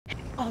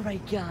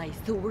Alright guys,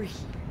 so we're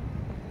here.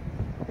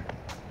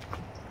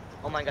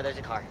 Oh my god, there's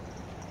a car.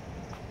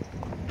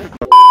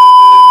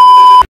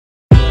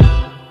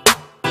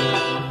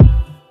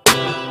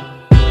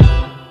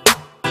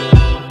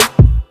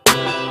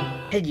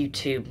 Hey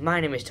YouTube, my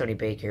name is Tony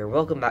Baker.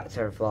 Welcome back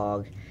to our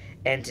vlog.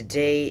 And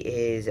today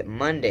is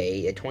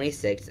Monday, the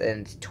 26th,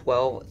 and it's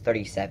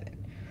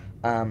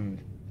 12:37.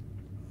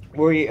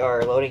 We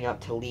are loading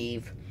up to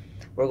leave.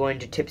 We're going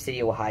to Tip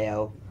City,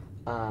 Ohio.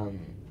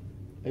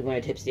 We're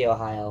going to Tip City,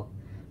 Ohio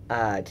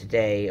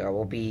today, or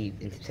we'll be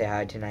in Tip City,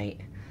 Ohio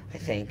tonight, I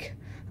think.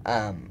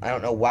 I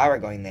don't know why we're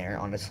going there,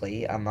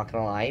 honestly. I'm not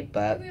gonna lie,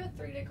 but We have a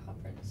 3-day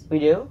conference. we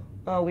do?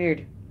 Oh,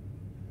 weird.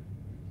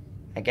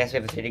 I guess we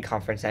have a 3-day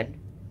conference then.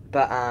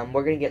 But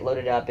we're gonna get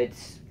loaded up.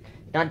 It's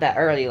not that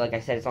early, like I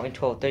said. It's only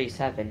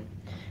 12:37,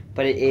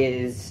 but it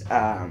is.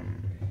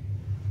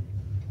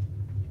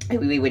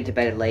 We went to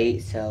bed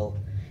late, so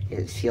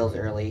it feels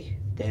early.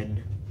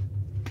 Then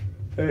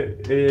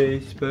it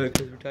is, but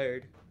because we're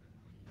tired.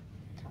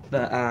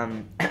 But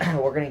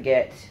we're gonna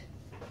get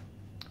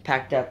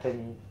packed up,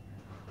 and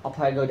I'll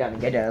probably go down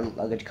and get a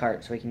luggage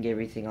cart so we can get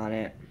everything on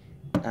it.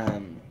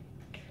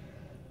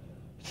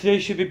 Today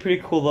should be pretty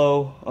cool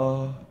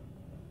though.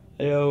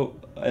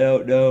 I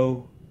don't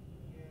know.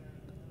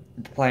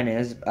 The plan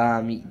is,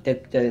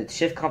 the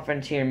shift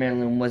conference here in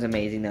Maryland was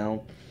amazing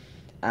though.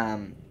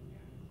 I'm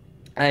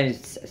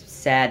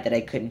sad that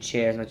I couldn't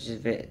share as much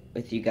of it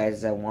with you guys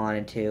as I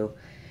wanted to,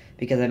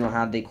 because I don't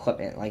have the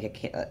equipment.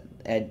 Like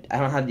I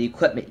don't have the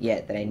equipment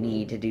yet that I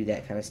need to do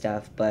that kind of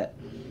stuff. But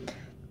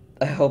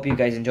I hope you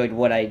guys enjoyed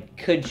what I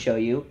could show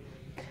you.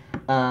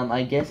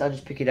 I guess I'll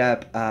just pick it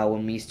up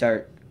when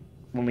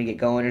we get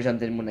going or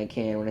something, when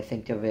I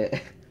think of it.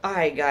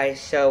 Alright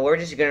guys, so we're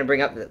just gonna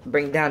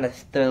bring down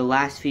the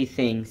last few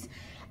things.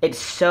 It's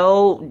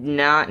so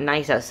not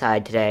nice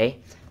outside today.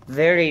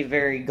 Very,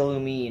 very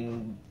gloomy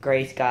and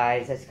gray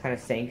skies. That kind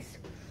of stinks.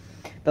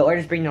 But we're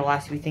just bringing the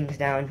last few things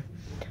down.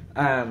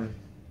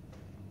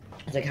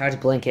 It's like Howard's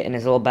blanket and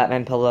his little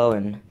Batman pillow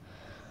and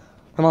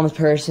my mom's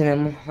purse, and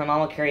then my mom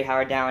will carry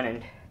Howard down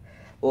and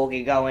we'll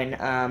get going.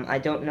 I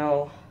don't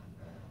know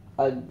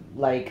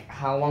like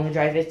how long the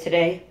drive is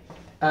today.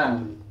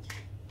 They'll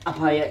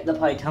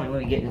probably tell me when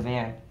we get in the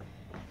van,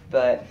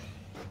 but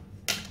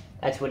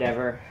that's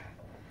whatever.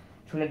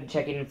 Just wanted to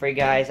check in for you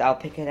guys. I'll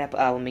pick it up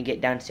when we get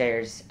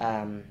downstairs.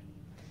 When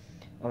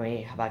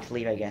we're about to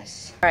leave, I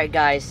guess. All right,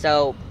 guys.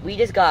 So we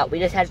just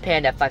had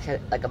Panda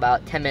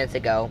about 10 minutes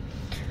ago.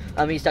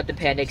 We stopped at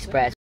Panda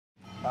Express.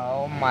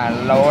 Oh my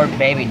Lord,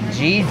 baby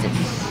Jesus,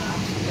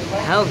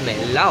 help me,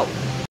 Lord.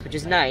 Which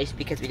is nice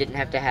because we didn't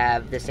have to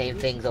have the same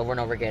things over and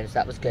over again, so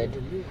that was good.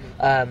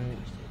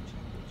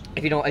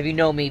 If you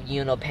know me,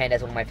 you know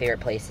Panda's one of my favorite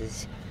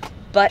places.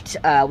 But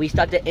we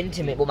stopped at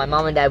Intimate. Well, my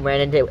mom and dad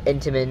ran into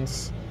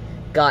Intimate's,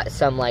 got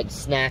some like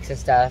snacks and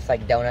stuff,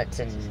 like donuts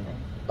and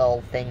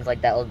little things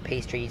like that, little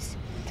pastries.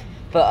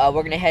 But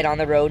we're gonna head on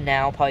the road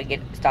now. Probably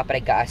stop at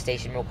a gas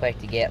station real quick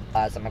to get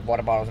some like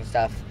water bottles and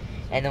stuff,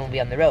 and then we'll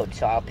be on the road.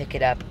 So I'll pick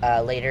it up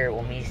later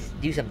when we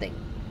do something.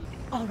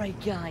 Alright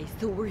guys,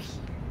 so we're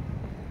here.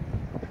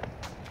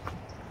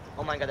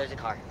 Oh my god, there's a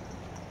car.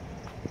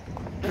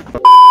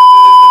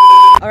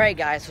 Alright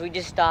guys, so we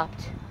just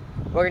stopped.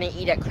 We're gonna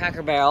eat at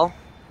Cracker Barrel.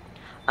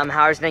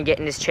 Howard's gonna get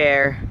in his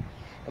chair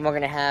and we're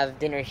gonna have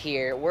dinner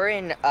here. We're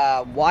in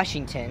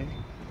Washington.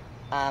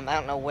 I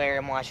don't know where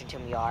in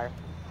Washington we are,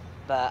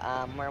 but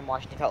we're in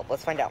Washington. Oh,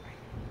 let's find out.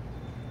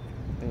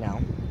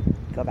 No.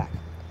 Go back.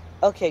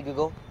 Okay,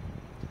 Google.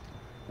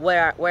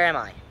 Where am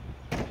I?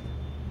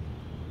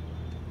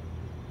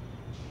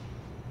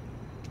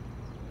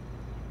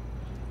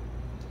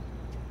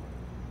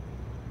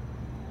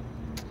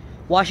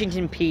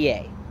 Washington,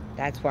 PA.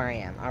 That's where I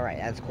am. Alright,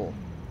 that's cool.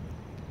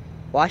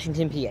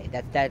 Washington, PA.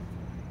 That.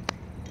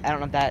 I don't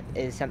know if that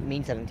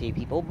means something to you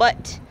people,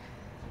 but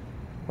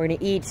we're gonna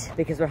eat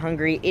because we're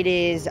hungry. It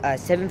is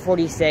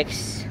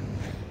 7:46,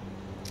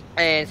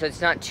 and so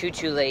it's not too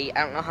late.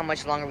 I don't know how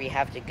much longer we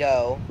have to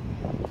go.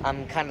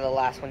 I'm kind of the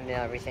last one to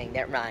know everything.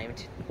 That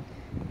rhymed.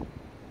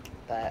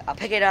 But I'll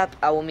pick it up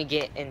when we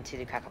get into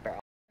the Cracker Barrel.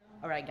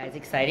 Alright guys,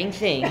 exciting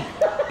thing.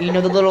 You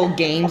know the little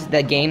games,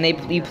 the game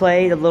you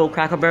play, the little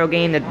Cracker Barrel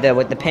game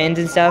with the pins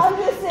and stuff?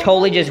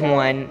 Totally just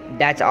won.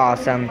 That's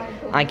awesome.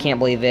 I can't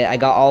believe it. I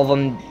got all of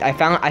them.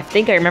 I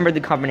think I remember the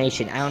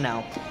combination. I don't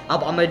know.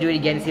 I'm going to do it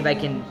again, see if I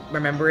can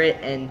remember it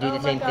and do the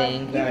same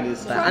thing.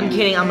 But I'm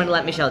kidding. I'm going to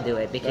let Michelle do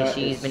it because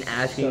she's been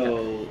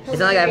asking. It's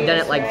not like I've done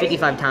it like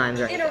 55 times.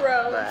 Or In a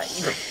row.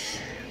 But,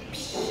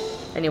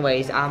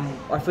 anyways,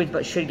 our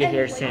food should get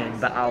here soon,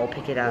 but I'll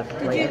pick it up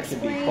later.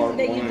 Did you explain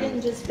that you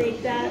didn't just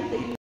fake that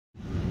you...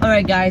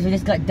 Alright guys, we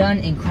just got done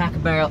in Cracker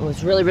Barrel. It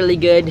was really, really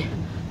good.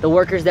 The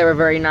workers there were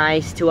very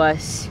nice to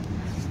us.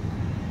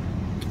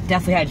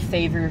 Definitely had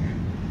favor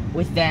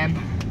with them.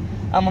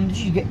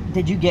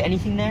 Did you get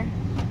anything there?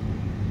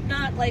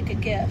 Not like a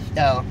gift.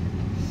 Oh.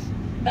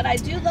 But I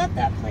do love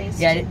that place.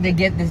 Yeah, the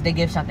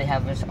gift shop they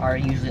have are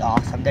usually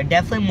awesome. They're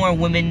definitely more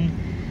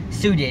women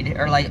suited,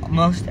 or like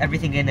most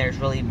everything in there is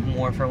really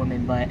more for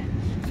women, but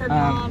For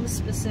moms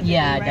specifically,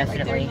 yeah, right?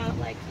 definitely. Like they're not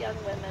like young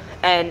women.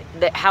 And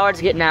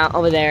Howard's getting out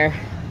over there.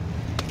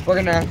 We're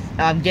gonna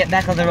get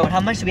back on the road. How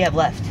much do we have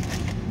left?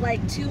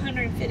 Like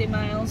 250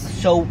 miles.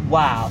 So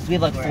wow, so we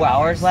have like 4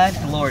 hours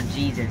left. Lord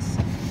Jesus.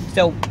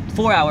 So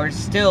 4 hours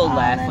still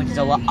left, which is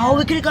a lot. Oh,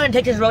 we could have gone to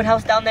Texas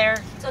Roadhouse down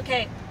there. It's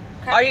okay.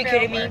 Are you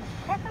kidding me?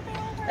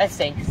 That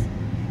stinks.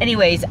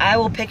 Anyways, I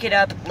will pick it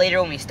up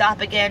later when we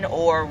stop again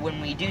or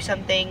when we do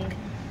something.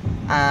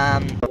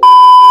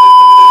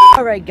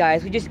 Alright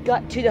guys, we just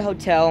got to the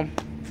hotel.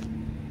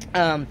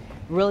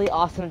 Really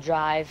awesome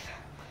drive.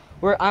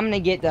 I'm gonna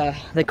get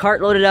the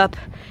cart loaded up.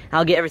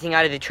 I'll get everything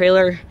out of the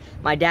trailer.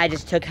 My dad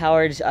just took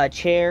Howard's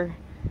chair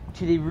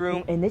to the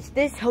room, and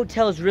this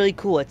hotel is really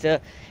cool.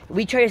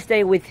 We try to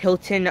stay with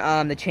Hilton,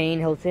 the chain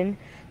Hilton,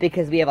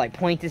 because we have like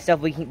points and stuff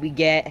we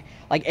get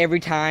like every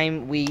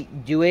time we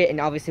do it, and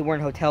obviously we're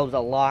in hotels a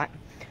lot.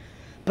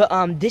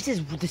 But this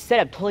is the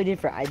setup totally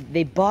different.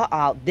 They bought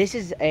out. This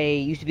is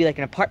used to be like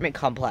an apartment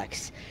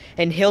complex,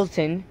 and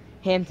Hampton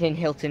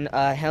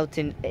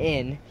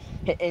Inn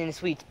and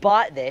Suites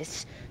bought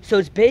this, so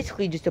it's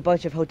basically just a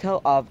bunch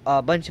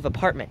of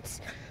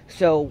apartments.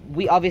 So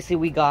we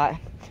got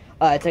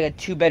it's like a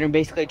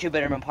basically a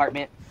two-bedroom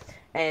apartment,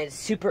 and it's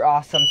super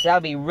awesome. So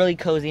that'll be really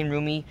cozy and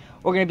roomy.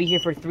 We're gonna be here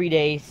for 3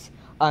 days.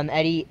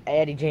 Eddie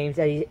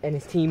and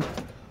his team,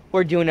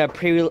 we're doing a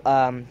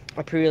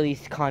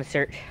pre-release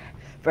concert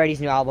for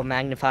Eddie's new album,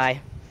 Magnify.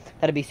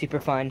 That'll be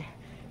super fun.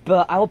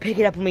 But I will pick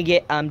it up when we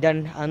get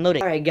done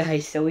unloading. Alright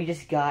guys, so we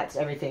just got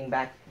everything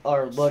back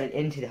or loaded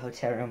into the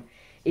hotel room.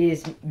 It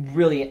is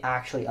really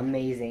actually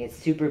amazing. It's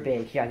super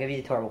big. Here, I'll give you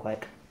the tour real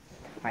quick.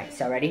 Alright,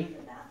 so ready?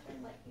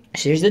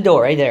 So here's the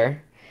door right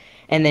there.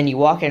 And then you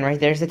walk in, right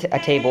there's a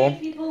table.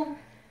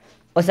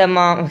 What's up,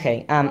 Mom?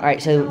 Okay, alright,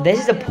 so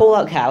this is a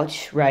pull-out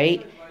couch,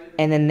 right?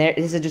 And then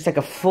this is just like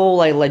a full,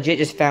 like, legit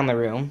just family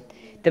room.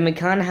 Then we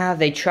kind of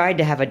they tried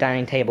to have a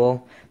dining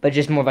table, but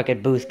just more of like a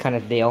booth kind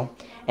of deal.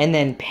 And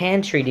then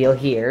pantry deal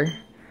here.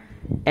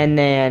 And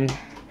then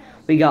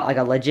we got like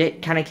a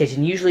legit kind of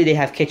kitchen. Usually they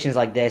have kitchens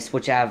like this,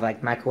 which have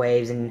like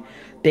microwaves and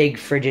big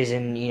fridges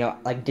and, you know,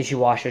 like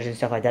dishwashers and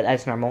stuff like that.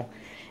 That's normal.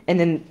 And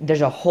then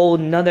there's a whole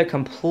nother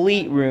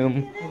complete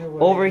room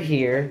over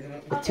here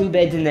with 2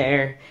 beds in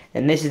there.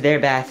 And this is their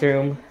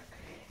bathroom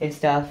and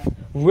stuff.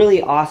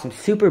 Really awesome,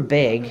 super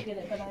big.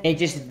 And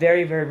just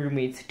very, very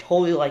roomy. It's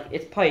totally like,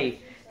 it's probably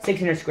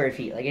 600 square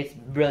feet. Like, it's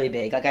really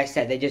big. Like I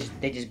said, they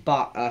just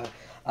bought a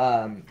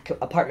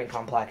apartment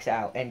complex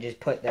out and just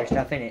put their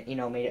stuff in it, you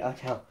know, made it a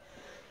hotel.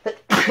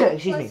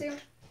 Excuse me.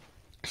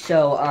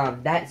 So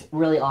that's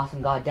really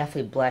awesome. God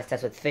definitely blessed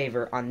us with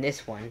favor on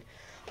this one.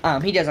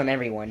 He does on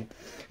everyone.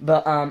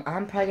 But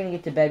I'm probably gonna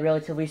get to bed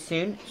relatively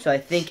soon, so I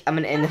think I'm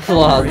gonna end the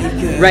vlog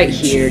right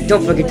here.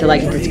 Don't forget to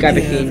like and subscribe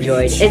if you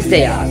enjoyed, and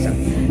stay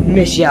awesome.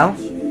 Miss y'all.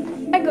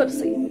 I go to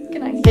sleep.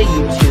 Good night. Hey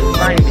YouTube,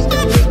 my name is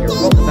TonyBaker.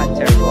 Welcome back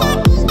to our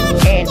vlog.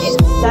 And it's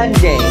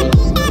Sunday,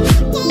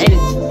 and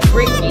it's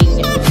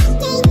freaking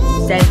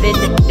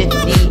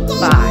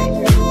 7:55.